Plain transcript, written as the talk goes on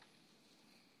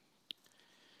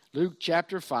Luke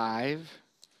chapter 5.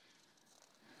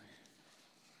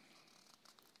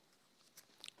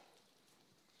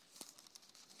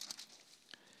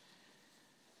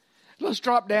 Let's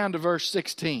drop down to verse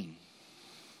 16.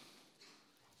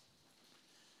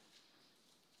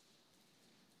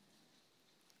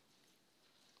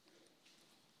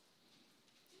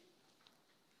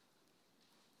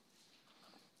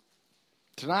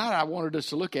 Tonight I wanted us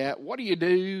to look at, what do you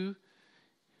do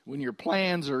when your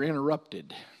plans are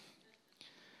interrupted?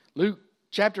 Luke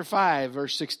chapter 5,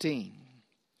 verse 16.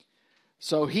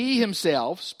 So he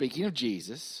himself, speaking of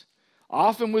Jesus,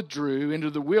 often withdrew into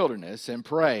the wilderness and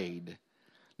prayed.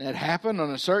 And it happened on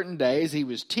a certain day as he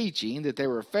was teaching that there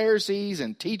were Pharisees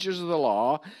and teachers of the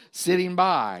law sitting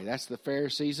by. That's the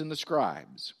Pharisees and the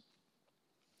scribes,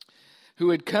 who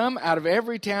had come out of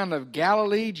every town of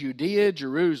Galilee, Judea,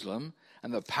 Jerusalem,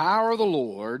 and the power of the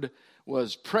Lord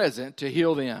was present to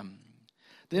heal them.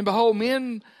 Then behold,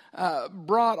 men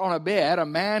brought on a bed a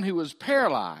man who was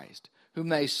paralyzed, whom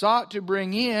they sought to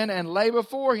bring in and lay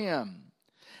before him.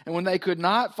 And when they could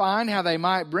not find how they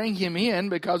might bring him in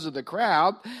because of the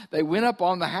crowd, they went up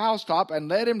on the housetop and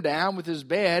let him down with his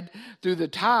bed through the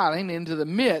tiling into the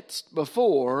midst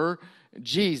before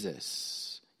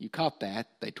Jesus. You caught that.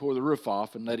 They tore the roof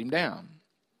off and let him down.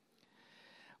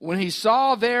 When he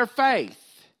saw their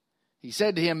faith, he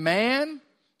said to him, "Man,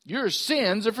 your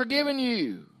sins are forgiven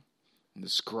you." And the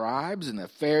scribes and the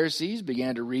Pharisees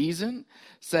began to reason,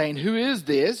 saying, "Who is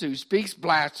this who speaks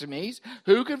blasphemies?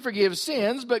 Who can forgive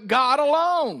sins but God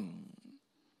alone?"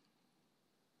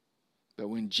 But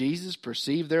when Jesus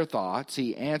perceived their thoughts,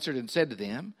 he answered and said to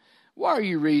them, "Why are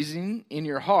you reasoning in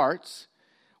your hearts?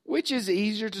 Which is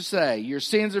easier to say, 'Your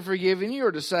sins are forgiven you,'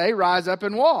 or to say, 'Rise up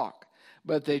and walk'?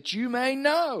 But that you may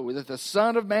know that the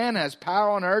Son of Man has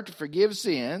power on earth to forgive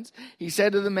sins," he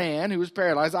said to the man who was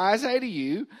paralyzed, "I say to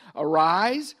you,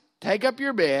 arise, take up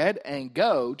your bed, and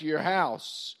go to your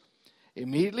house."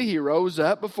 Immediately he rose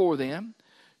up before them,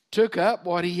 took up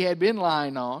what he had been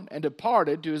lying on, and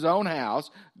departed to his own house,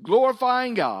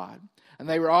 glorifying God. And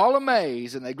they were all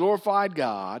amazed, and they glorified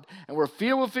God, and were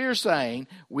filled with fear, saying,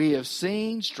 "We have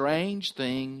seen strange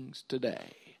things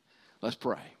today." Let's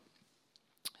pray.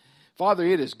 Father,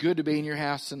 it is good to be in your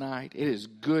house tonight. It is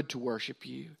good to worship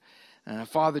you.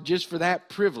 Father, just for that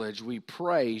privilege, we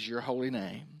praise your holy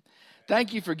name.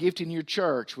 Thank you for gifting your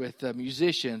church with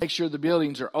musicians. Make sure the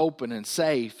buildings are open and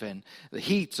safe and the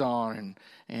heat's on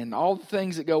and all the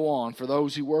things that go on for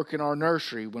those who work in our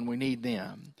nursery when we need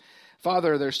them.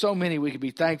 Father, there's so many we could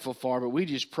be thankful for, but we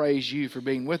just praise you for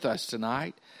being with us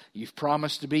tonight. You've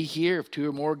promised to be here if two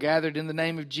or more gathered in the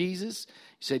name of Jesus. You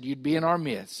said you'd be in our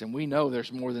midst, and we know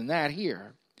there's more than that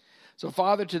here. So,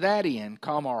 Father, to that end,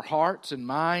 calm our hearts and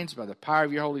minds by the power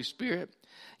of your Holy Spirit.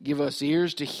 Give us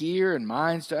ears to hear and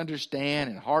minds to understand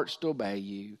and hearts to obey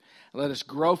you. Let us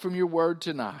grow from your word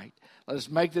tonight. Let us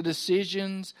make the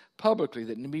decisions publicly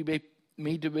that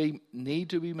need to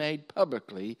be made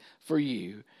publicly for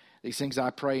you. These things I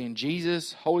pray in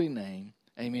Jesus' holy name.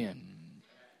 Amen.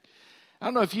 I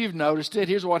don't know if you've noticed it.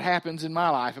 Here's what happens in my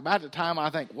life. About the time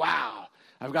I think, wow,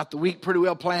 I've got the week pretty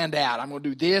well planned out. I'm going to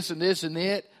do this and this and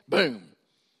that. Boom.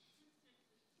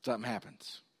 Something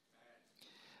happens.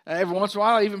 Every once in a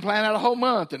while, I even plan out a whole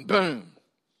month, and boom.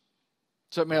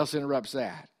 Something else interrupts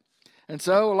that. And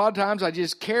so a lot of times I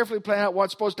just carefully plan out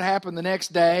what's supposed to happen the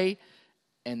next day,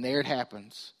 and there it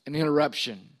happens, an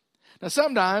interruption. Now,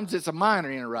 sometimes it's a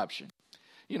minor interruption.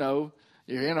 You know,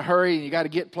 you're in a hurry and you got to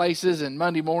get places, and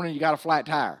Monday morning you got a flat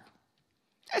tire.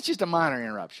 That's just a minor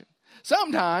interruption.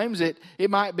 Sometimes it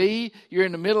might be you're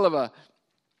in the middle of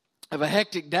a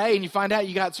hectic day and you find out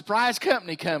you got surprise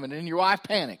company coming and your wife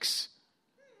panics.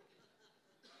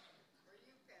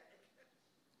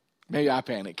 Maybe I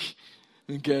panic.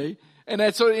 Okay? And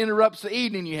that sort of interrupts the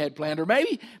evening you had planned. Or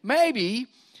maybe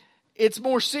it's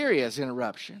more serious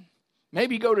interruption.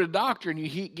 Maybe you go to the doctor and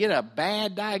you get a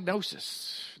bad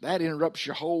diagnosis. That interrupts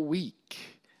your whole week.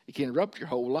 It can interrupt your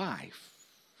whole life.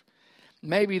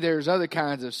 Maybe there's other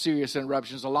kinds of serious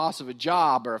interruptions, the loss of a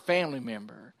job or a family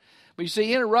member. But you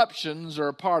see, interruptions are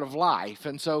a part of life.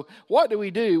 And so what do we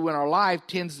do when our life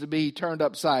tends to be turned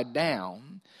upside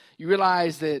down? You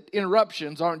realize that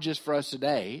interruptions aren't just for us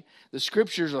today. The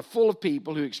scriptures are full of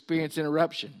people who experience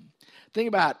interruption. Think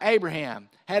about Abraham.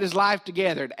 Had his life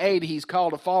together. At 80, he's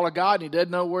called to follow God, and he doesn't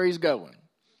know where he's going.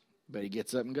 But he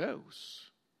gets up and goes.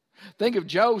 Think of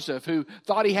Joseph, who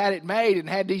thought he had it made and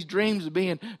had these dreams of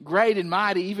being great and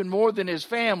mighty, even more than his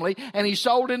family, and he's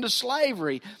sold into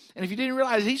slavery. And if you didn't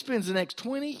realize, he spends the next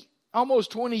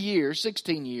almost 20 years,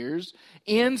 16 years,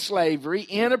 in slavery,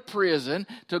 in a prison,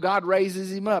 till God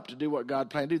raises him up to do what God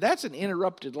planned to do. That's an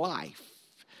interrupted life.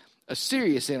 a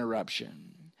serious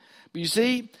interruption. But you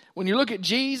see, when you look at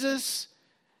Jesus,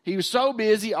 he was so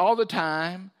busy all the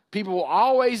time. People were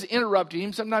always interrupting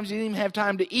him. Sometimes he didn't even have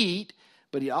time to eat,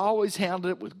 but he always handled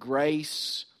it with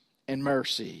grace and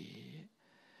mercy.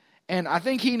 And I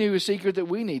think he knew a secret that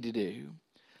we need to do.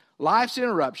 Life's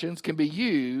interruptions can be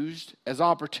used as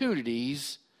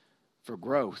opportunities for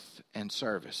growth and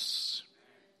service.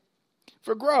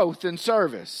 For growth and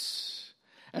service.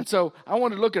 And so I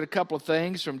want to look at a couple of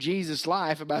things from Jesus'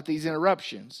 life about these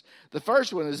interruptions. The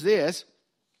first one is this.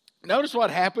 Notice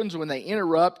what happens when they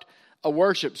interrupt a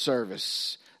worship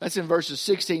service. That's in verses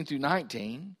 16 through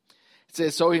 19. It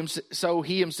says, So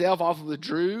he himself often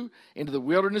withdrew into the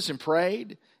wilderness and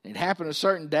prayed. And it happened a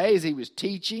certain day as he was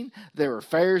teaching, there were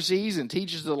Pharisees and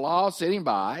teachers of the law sitting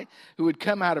by, who had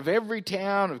come out of every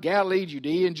town of Galilee,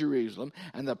 Judea, and Jerusalem.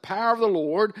 And the power of the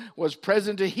Lord was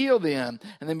present to heal them.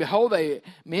 And then behold,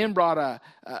 men brought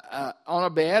on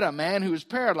a bed a man who was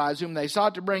paralyzed, whom they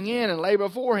sought to bring in and lay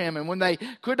before him. And when they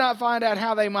could not find out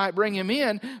how they might bring him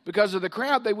in because of the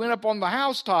crowd, they went up on the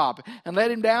housetop and let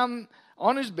him down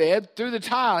on his bed through the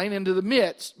tiling into the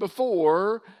midst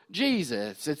before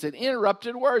Jesus. It's an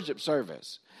interrupted worship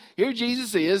service. Here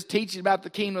Jesus is teaching about the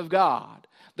kingdom of God.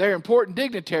 There are important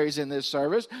dignitaries in this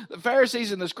service. The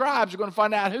Pharisees and the scribes are going to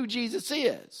find out who Jesus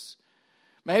is.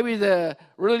 Maybe the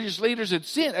religious leaders had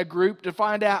sent a group to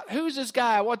find out who's this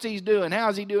guy, what's he doing,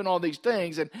 how's he doing all these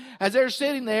things. And as they're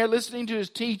sitting there listening to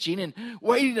his teaching and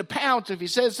waiting to pounce if he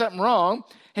says something wrong,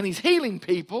 and he's healing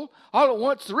people, all at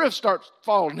once the roof starts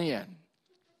falling in.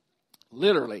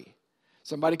 Literally.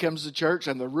 Somebody comes to church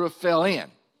and the roof fell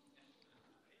in.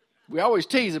 We always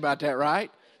tease about that, right?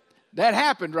 That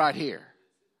happened right here.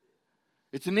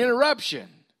 It's an interruption.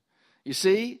 You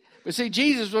see? But see,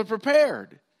 Jesus was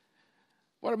prepared.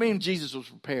 What do I mean Jesus was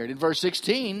prepared? In verse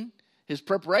 16, his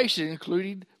preparation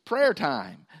included prayer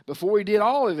time. Before he did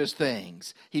all of his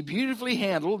things, he beautifully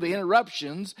handled the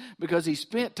interruptions because he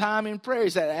spent time in prayer. He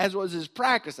said, as was his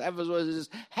practice, as was his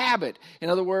habit. In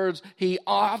other words, he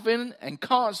often and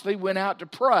constantly went out to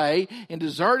pray in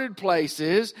deserted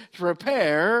places to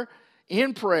prepare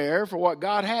in prayer for what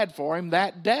God had for him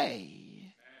that day.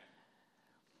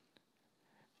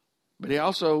 But he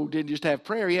also didn't just have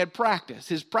prayer, he had practice.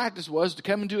 His practice was to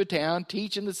come into a town,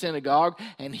 teach in the synagogue,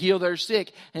 and heal their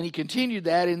sick. And he continued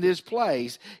that in this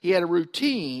place. He had a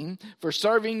routine for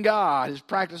serving God. His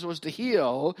practice was to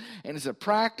heal, and it's a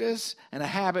practice and a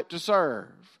habit to serve.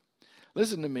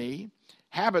 Listen to me,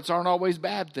 habits aren't always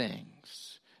bad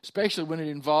things, especially when it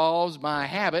involves my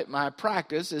habit, my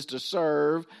practice is to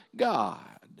serve God.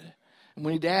 And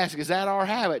we need to ask, is that our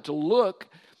habit, to look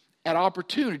at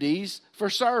opportunities for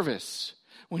service?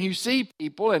 When you see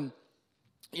people, and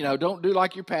don't do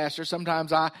like your pastor.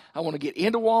 Sometimes I want to get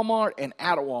into Walmart and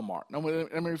out of Walmart. Let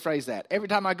me rephrase that. Every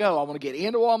time I go, I want to get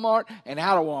into Walmart and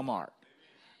out of Walmart.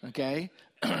 Okay?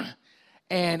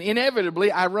 And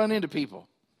inevitably, I run into people.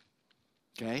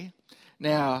 Okay?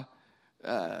 Now,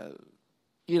 they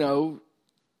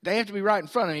have to be right in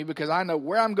front of me because I know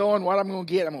where I'm going, what I'm going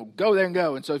to get. I'm going to go there and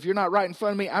go. And so if you're not right in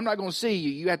front of me, I'm not going to see you.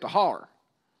 You have to holler.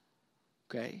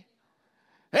 Okay.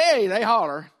 Hey, they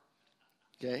holler.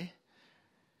 Okay.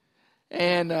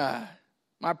 And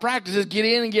my practice is get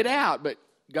in and get out, but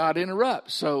God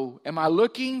interrupts. So am I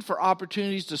looking for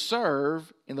opportunities to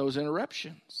serve in those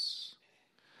interruptions?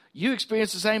 You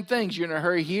experience the same things. You're in a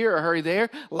hurry here, a hurry there.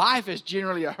 Life is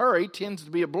generally a hurry, tends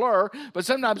to be a blur, but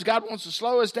sometimes God wants to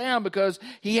slow us down because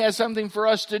he has something for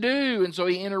us to do, and so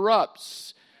he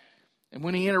interrupts. And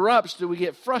when he interrupts, do we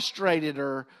get frustrated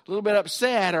or a little bit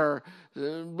upset or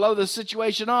blow the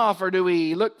situation off, or do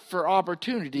we look for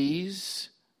opportunities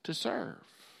to serve?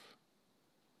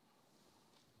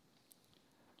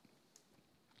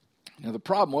 Now, the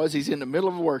problem was he's in the middle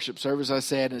of a worship service, I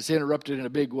said, and it's interrupted in a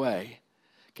big way.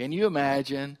 Can you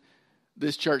imagine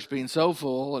this church being so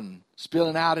full and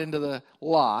spilling out into the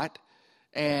lot,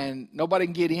 and nobody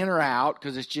can get in or out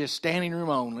because it's just standing room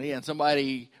only, and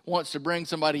somebody wants to bring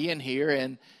somebody in here,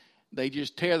 and they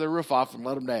just tear the roof off and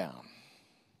let them down?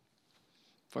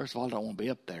 First of all, I don't want to be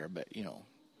up there, but,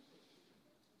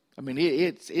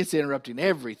 it's interrupting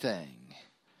everything.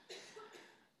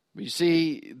 But you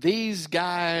see, these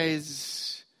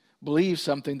guys believe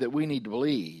something that we need to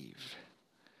believe.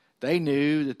 They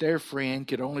knew that their friend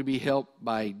could only be helped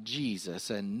by Jesus,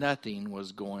 and nothing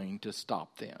was going to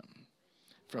stop them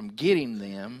from getting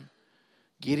him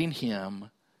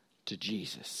to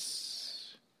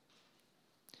Jesus.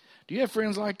 Do you have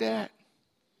friends like that?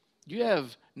 Do you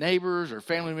have neighbors or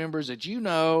family members that you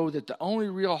know that the only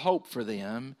real hope for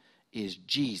them is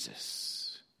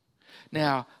Jesus?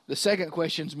 Now, the second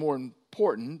question is more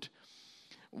important.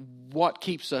 what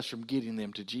keeps us from getting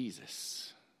them to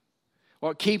Jesus?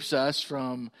 What keeps us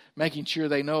from making sure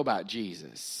they know about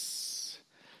Jesus?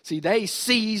 See, they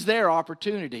seize their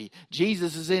opportunity.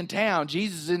 Jesus is in town.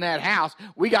 Jesus is in that house.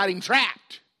 We got him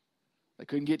trapped. They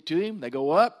couldn't get to him. They go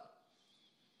up.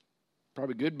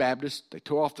 Probably good Baptists. They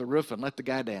tore off the roof and let the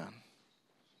guy down.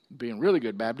 Being really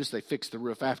good Baptists, they fixed the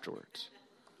roof afterwards.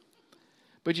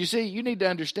 But you see, you need to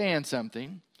understand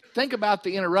something. Think about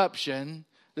the interruption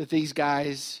that these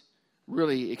guys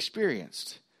really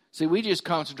experienced. See, we just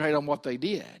concentrate on what they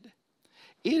did.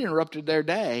 It interrupted their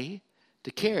day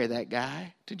to carry that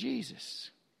guy to Jesus.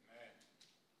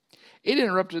 It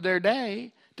interrupted their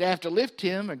day to have to lift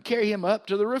him and carry him up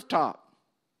to the rooftop.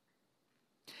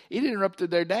 It interrupted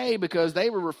their day because they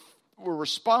were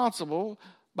responsible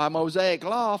by Mosaic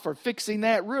law for fixing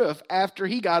that roof after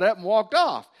he got up and walked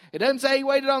off. It doesn't say he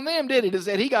waited on them, did it? It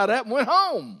said he got up and went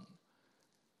home.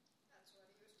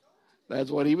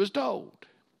 That's what he was told.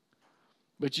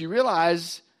 But you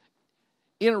realize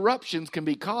interruptions can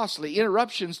be costly.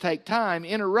 Interruptions take time.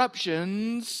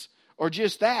 Interruptions are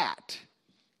just that.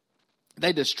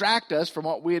 They distract us from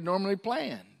what we had normally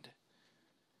planned.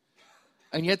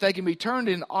 And yet they can be turned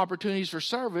into opportunities for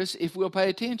service if we'll pay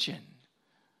attention.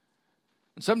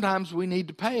 And sometimes we need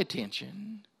to pay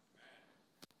attention.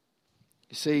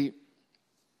 You see,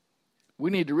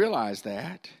 we need to realize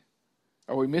that.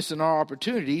 Are we missing our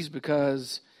opportunities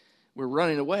because we're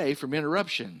running away from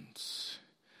interruptions?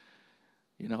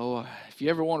 You know, if you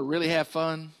ever want to really have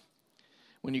fun,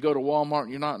 when you go to Walmart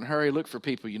and you're not in a hurry, look for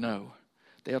people you know.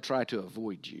 They'll try to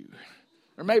avoid you.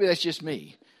 Or maybe that's just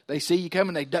me. They see you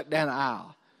coming, they duck down the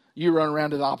aisle. You run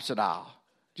around to the opposite aisle.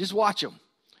 Just watch them.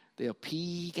 They'll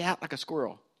peek out like a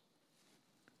squirrel.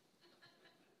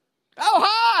 Oh,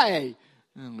 hi!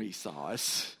 And he saw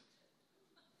us.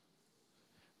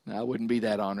 Now, I wouldn't be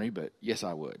that ornery, but yes,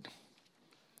 I would.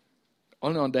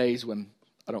 Only on days when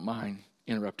I don't mind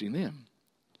interrupting them.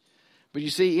 But you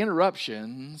see,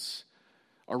 interruptions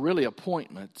are really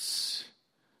appointments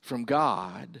from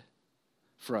God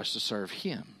for us to serve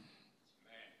him.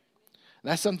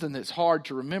 That's something that's hard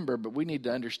to remember, but we need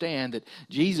to understand that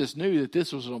Jesus knew that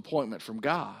this was an appointment from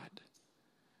God.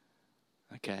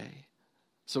 Okay?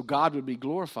 So God would be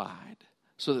glorified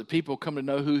so that people come to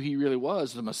know who he really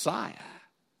was, the Messiah.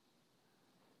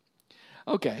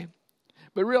 Okay.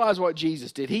 But realize what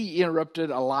Jesus did. He interrupted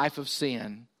a life of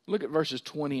sin. Look at verses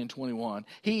 20 and 21.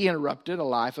 He interrupted a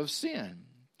life of sin.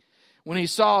 When he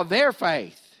saw their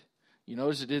faith, you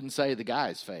notice it didn't say the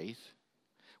guy's faith.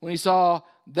 When he saw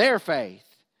their faith,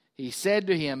 he said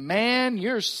to him, "Man,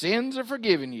 your sins are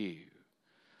forgiven you."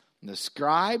 And the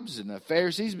scribes and the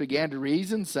Pharisees began to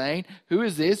reason, saying, "Who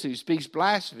is this who speaks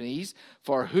blasphemies?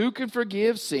 For who can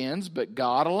forgive sins but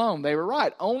God alone?" They were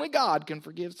right. Only God can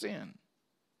forgive sin.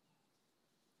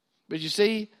 But you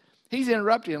see, he's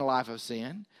interrupting a life of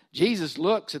sin. Jesus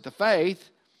looks at the faith.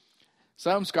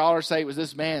 Some scholars say it was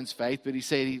this man's faith, but he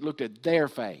said he looked at their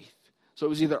faith. So it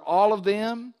was either all of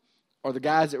them or the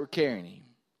guys that were carrying him.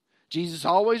 Jesus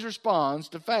always responds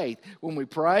to faith. When we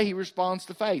pray, he responds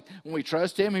to faith. When we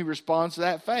trust him, he responds to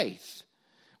that faith.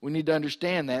 We need to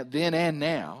understand that then and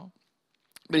now.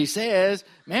 But he says,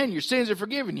 man, your sins are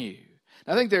forgiven you.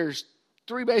 I think there's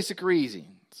three basic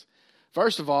reasons.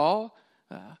 First of all,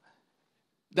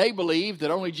 they believed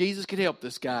that only Jesus could help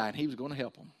this guy, and he was going to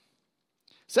help them.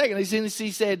 Secondly, since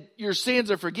he said, your sins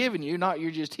are forgiven you, not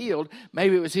you're just healed.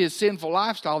 Maybe it was his sinful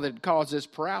lifestyle that caused this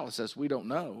paralysis. We don't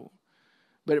know.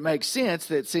 But it makes sense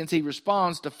that since he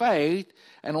responds to faith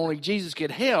and only Jesus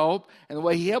could help, and the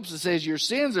way he helps us says your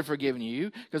sins are forgiven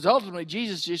you, because ultimately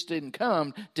Jesus just didn't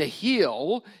come to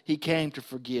heal. He came to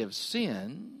forgive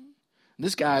sin. And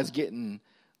this guy's getting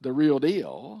the real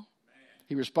deal.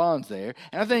 He responds there.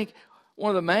 And I think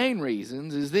one of the main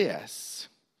reasons is this.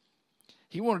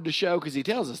 He wanted to show, because he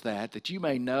tells us that you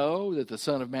may know that the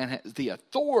Son of Man has the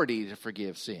authority to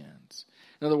forgive sins.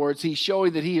 In other words, he's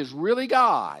showing that he is really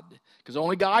God, because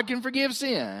only God can forgive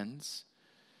sins.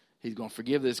 He's going to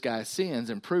forgive this guy's sins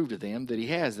and prove to them that he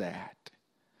has that.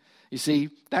 You see,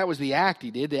 that was the act he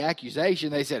did, the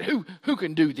accusation. They said, who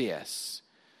can do this?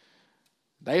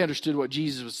 They understood what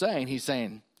Jesus was saying. He's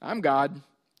saying, I'm God.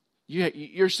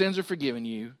 Your sins are forgiven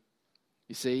you.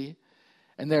 You see?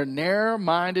 And their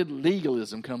narrow-minded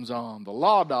legalism comes on. The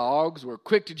law dogs were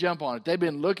quick to jump on it. They've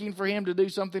been looking for him to do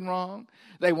something wrong.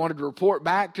 They wanted to report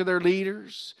back to their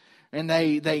leaders. And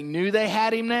they knew they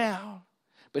had him now.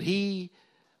 But he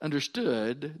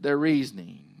understood their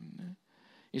reasoning.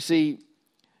 You see,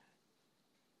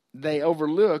 they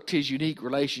overlooked his unique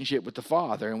relationship with the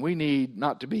Father. And we need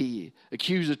not to be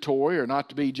accusatory or not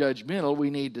to be judgmental. We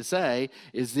need to say,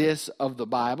 is this of the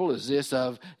Bible? Is this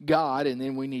of God? And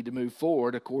then we need to move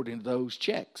forward according to those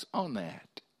checks on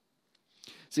that.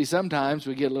 See, sometimes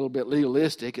we get a little bit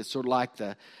legalistic. It's sort of like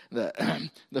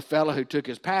the fellow who took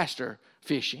his pastor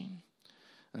fishing.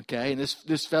 Okay, and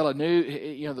this fellow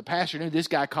knew, the pastor knew this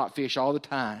guy caught fish all the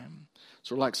time.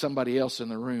 Sort of like somebody else in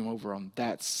the room over on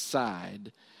that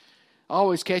side.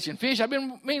 Always catching fish. I've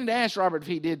been meaning to ask Robert if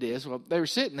he did this. Well, they were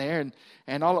sitting there,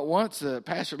 and all at once the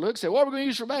pastor looked and said, what are we going to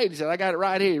use for bait? He said, I got it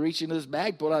right here. He reached into this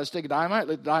bag, pulled out a stick of dynamite,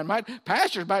 lit the dynamite.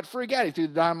 Pastor's about to freak out. He threw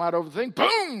the dynamite over the thing.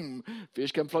 Boom!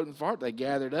 Fish come floating far. They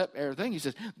gathered up everything. He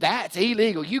says, that's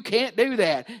illegal. You can't do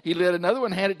that. He lit another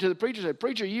one, handed it to the preacher, said,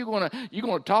 preacher, you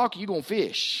gonna talk, you gonna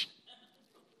fish.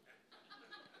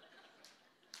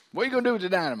 What are you going to do with the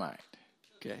dynamite?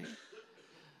 Okay.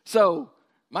 So,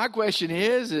 my question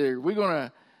is, are we going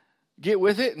to get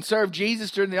with it and serve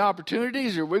Jesus during the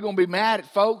opportunities, or are we going to be mad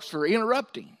at folks for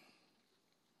interrupting?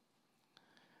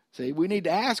 See, we need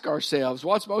to ask ourselves,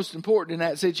 what's most important in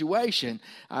that situation?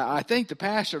 I think the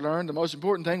pastor learned the most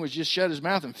important thing was just shut his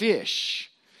mouth and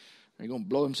fish. He's going to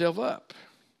blow himself up.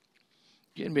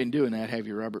 You haven't been doing that, have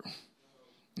you, Robert?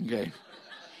 Okay.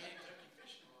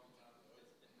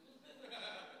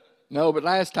 No, but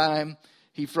last time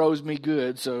he froze me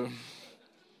good, so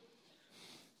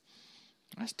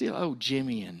I still owe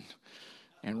Jimmy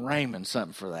and Raymond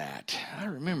something for that. I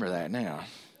remember that now.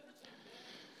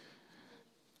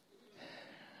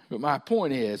 But my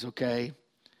point is, okay,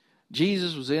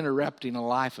 Jesus was interrupting a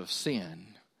life of sin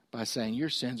by saying, your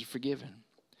sins are forgiven.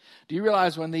 Do you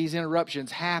realize when these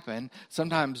interruptions happen,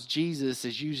 sometimes Jesus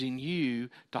is using you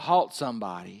to halt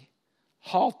somebody,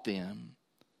 halt them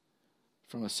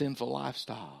from a sinful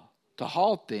lifestyle, to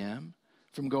halt them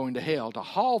from going to hell, to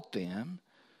halt them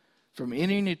from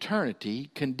ending eternity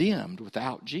condemned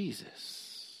without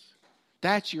Jesus.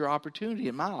 That's your opportunity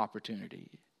and my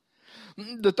opportunity.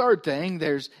 The third thing,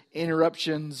 there's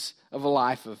interruptions of a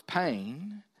life of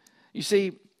pain. You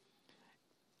see,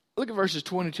 look at verses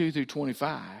 22 through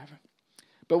 25.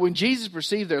 But when Jesus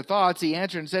perceived their thoughts, he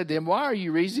answered and said to them, why are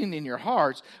you reasoning in your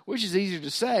hearts? Which is easier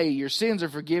to say, your sins are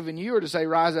forgiven you, or to say,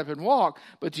 rise up and walk?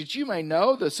 But that you may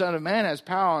know the Son of Man has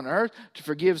power on earth to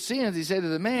forgive sins, he said to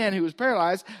the man who was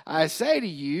paralyzed, I say to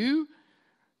you,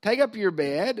 take up your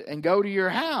bed and go to your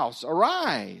house.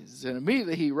 Arise. And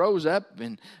immediately he rose up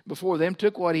and before them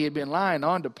took what he had been lying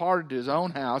on, departed to his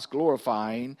own house,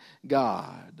 glorifying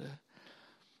God.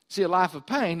 See, a life of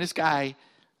pain, this guy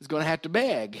is going to have to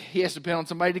beg. He has to depend on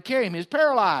somebody to carry him. He's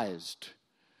paralyzed.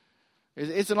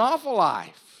 It's an awful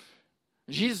life.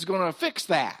 Jesus is going to fix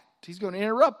that. He's going to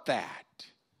interrupt that.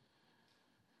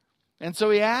 And so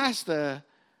he asked the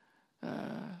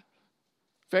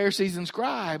Pharisees and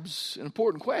scribes an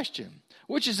important question.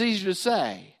 Which is easier to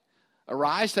say?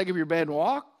 Arise, take up your bed and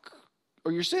walk,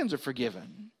 or your sins are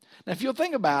forgiven? Now, if you'll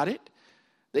think about it,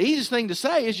 the easiest thing to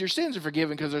say is your sins are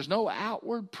forgiven because there's no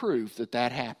outward proof that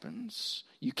that happens.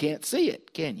 You can't see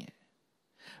it, can you?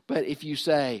 But if you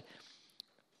say,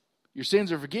 your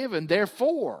sins are forgiven,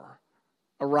 therefore,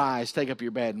 arise, take up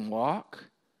your bed and walk.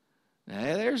 Now,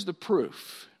 there's the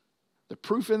proof. The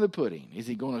proof in the pudding. Is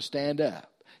he going to stand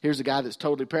up? Here's a guy that's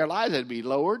totally paralyzed, had to be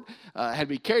lowered, had to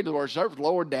be carried to the Lord's service,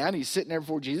 lowered down. He's sitting there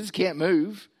before Jesus, can't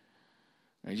move.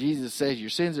 And Jesus says, your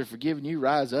sins are forgiven you,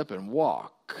 rise up and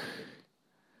walk.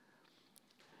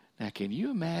 Now, can you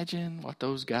imagine what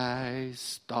those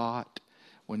guys thought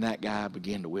when that guy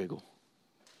began to wiggle?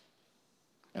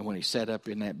 And when he sat up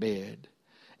in that bed,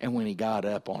 and when he got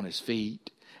up on his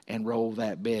feet and rolled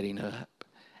that bedding up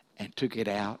and took it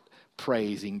out,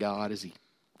 praising God as he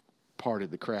parted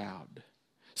the crowd.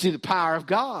 See, the power of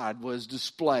God was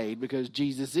displayed because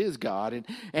Jesus is God.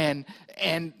 And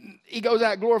he goes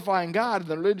out glorifying God, and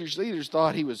the religious leaders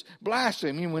thought he was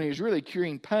blaspheming when he was really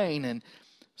curing pain and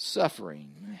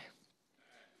suffering.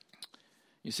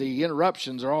 You see,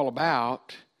 interruptions are all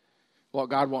about what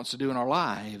God wants to do in our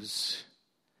lives.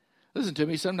 Listen to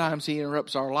me, sometimes he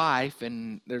interrupts our life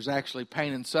and there's actually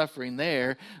pain and suffering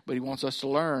there, but he wants us to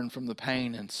learn from the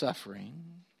pain and suffering.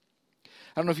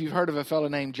 I don't know if you've heard of a fellow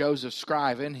named Joseph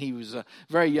Scriven. He was a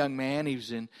very young man. He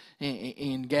was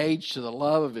engaged to the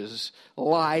love of his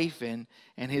life, and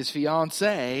his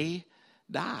fiancée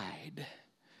died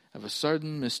of a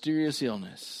sudden mysterious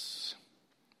illness.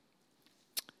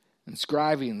 And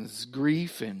Scriven's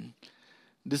grief and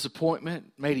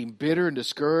disappointment made him bitter and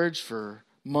discouraged for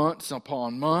months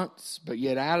upon months. But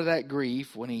yet out of that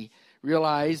grief, when he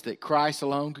realized that Christ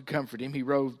alone could comfort him, he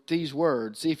wrote these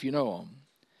words. See if you know them.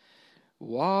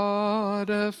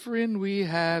 What a friend we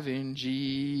have in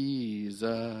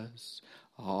Jesus,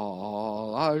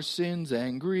 all our sins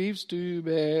and griefs to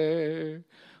bear.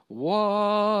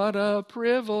 What a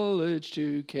privilege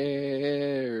to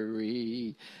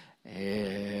carry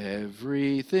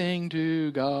everything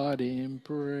to God in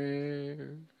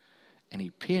prayer. And he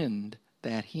penned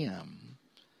that hymn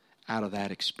out of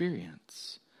that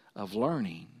experience of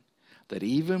learning that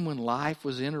even when life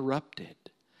was interrupted,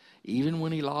 even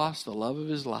when he lost the love of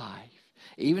his life,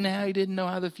 even how he didn't know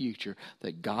how the future,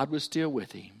 that God was still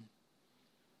with him.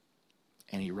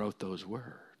 And he wrote those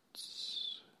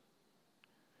words.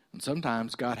 And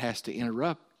sometimes God has to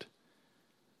interrupt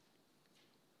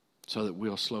so that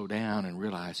we'll slow down and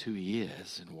realize who he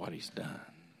is and what he's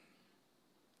done.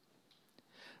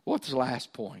 What's the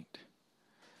last point?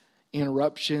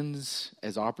 Interruptions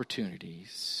as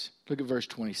opportunities. Look at verse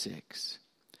 26.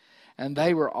 And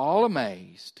they were all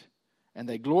amazed, and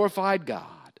they glorified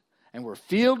God, and were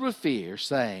filled with fear,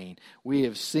 saying, we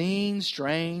have seen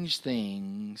strange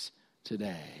things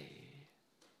today.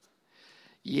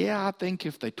 Yeah, I think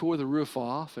if they tore the roof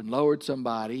off and lowered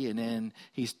somebody, and then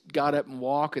he got up and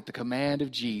walked at the command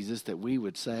of Jesus, that we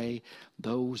would say,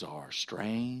 those are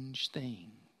strange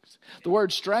things. The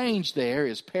word strange there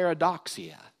is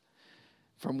paradoxia,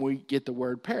 from we get the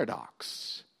word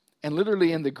paradox. And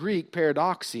literally in the Greek,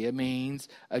 paradoxia means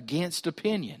against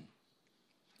opinion,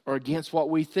 or against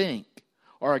what we think,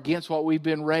 or against what we've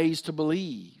been raised to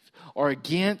believe, or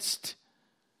against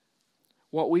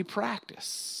what we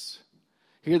practice.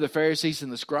 Here the Pharisees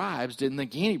and the scribes didn't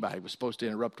think anybody was supposed to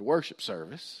interrupt a worship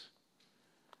service.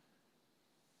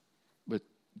 But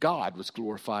God was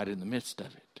glorified in the midst of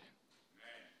it.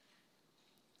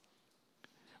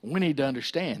 We need to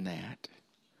understand that.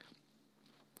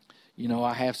 You know,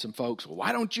 I have some folks, well,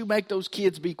 why don't you make those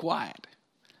kids be quiet?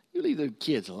 You leave the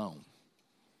kids alone.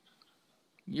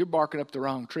 You're barking up the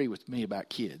wrong tree with me about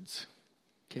kids.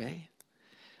 Okay?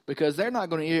 Because they're not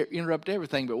going to interrupt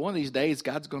everything, but one of these days,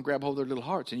 God's going to grab hold of their little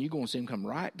hearts, and you're going to see them come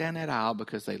right down that aisle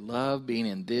because they love being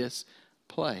in this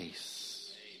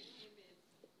place.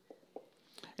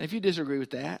 And if you disagree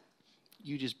with that,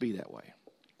 you just be that way.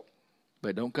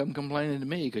 But don't come complaining to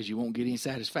me because you won't get any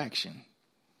satisfaction.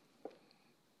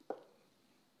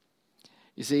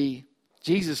 You see,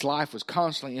 Jesus' life was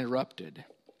constantly interrupted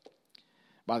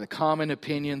by the common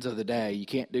opinions of the day. You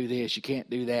can't do this, you can't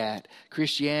do that.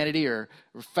 Christianity or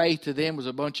faith to them was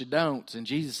a bunch of don'ts. And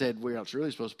Jesus said, well, it's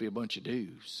really supposed to be a bunch of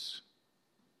do's.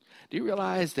 Do you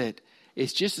realize that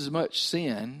it's just as much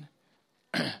sin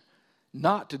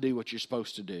not to do what you're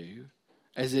supposed to do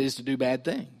as it is to do bad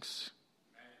things?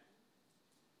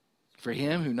 For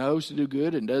him who knows to do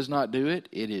good and does not do it,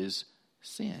 it is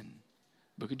sin.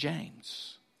 Book of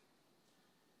James.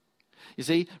 You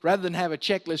see, rather than have a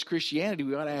checklist Christianity,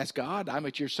 we ought to ask God, I'm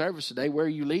at your service today. Where are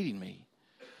you leading me?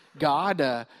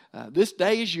 God, this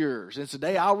day is yours. It's a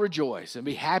day I'll rejoice and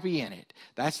be happy in it.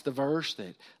 That's the verse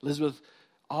that Elizabeth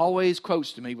always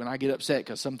quotes to me when I get upset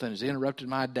because something has interrupted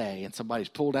my day and somebody's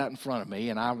pulled out in front of me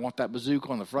and I want that bazooka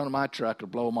on the front of my truck to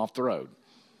blow them off the road.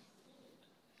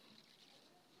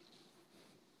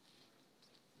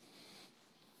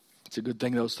 It's a good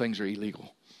thing those things are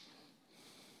illegal.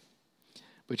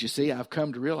 But you see, I've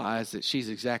come to realize that she's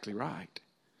exactly right.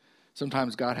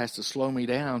 Sometimes God has to slow me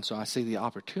down so I see the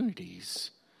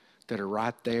opportunities that are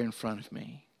right there in front of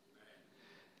me.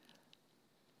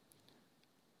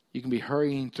 You can be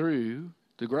hurrying through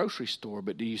the grocery store,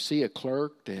 but do you see a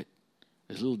clerk that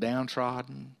is a little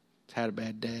downtrodden, has had a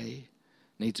bad day,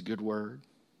 needs a good word?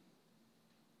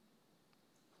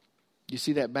 You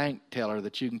see that bank teller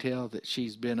that you can tell that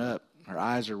she's been up, her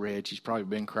eyes are red, she's probably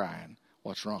been crying.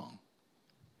 What's wrong?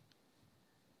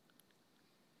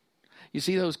 You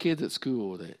see those kids at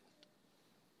school that,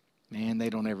 man, they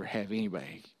don't ever have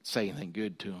anybody say anything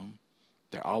good to them.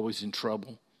 They're always in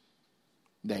trouble.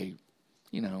 They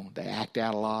act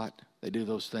out a lot. They do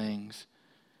those things.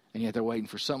 And yet they're waiting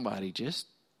for somebody just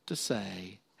to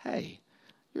say, hey,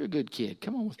 you're a good kid.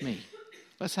 Come on with me.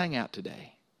 Let's hang out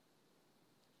today.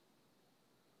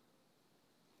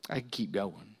 I can keep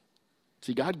going.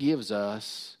 See, God gives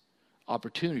us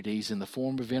opportunities in the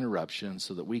form of interruptions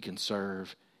so that we can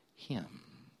serve Him.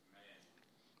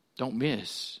 Don't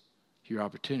miss your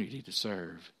opportunity to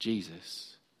serve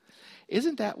Jesus.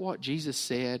 Isn't that what Jesus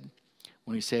said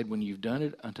when He said, when you've done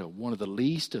it unto one of the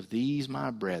least of these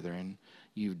my brethren,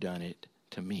 you've done it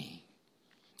to me.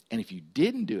 And if you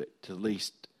didn't do it to the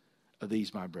least of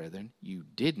these my brethren, you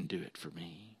didn't do it for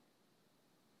me.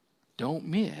 Don't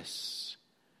miss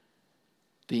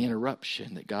the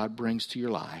interruption that God brings to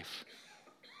your life.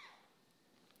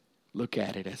 Look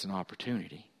at it as an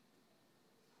opportunity.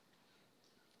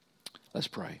 Let's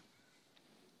pray.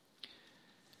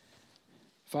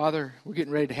 Father, we're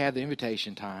getting ready to have the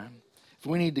invitation time. If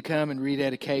we need to come and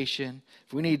rededication,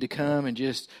 if we need to come and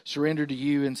just surrender to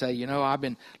you and say, I've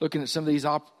been looking at some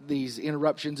of these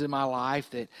interruptions in my life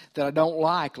that I don't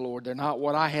like, Lord. They're not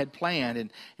what I had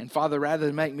planned. And Father, rather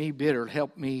than make me bitter,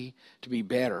 help me to be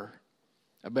better,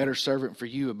 a better servant for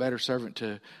you, a better servant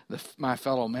to my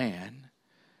fellow man.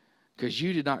 Because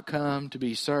you did not come to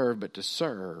be served, but to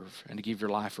serve and to give your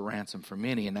life a ransom for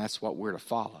many, and that's what we're to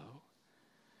follow.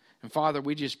 And Father,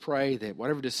 we just pray that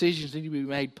whatever decisions need to be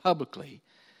made publicly,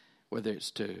 whether it's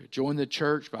to join the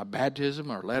church by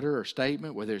baptism or letter or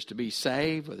statement, whether it's to be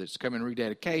saved, whether it's to come in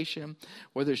rededication,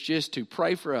 whether it's just to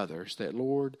pray for others, that,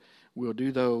 Lord, we'll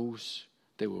do those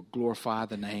that will glorify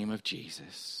the name of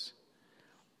Jesus.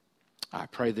 I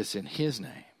pray this in His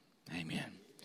name. Amen.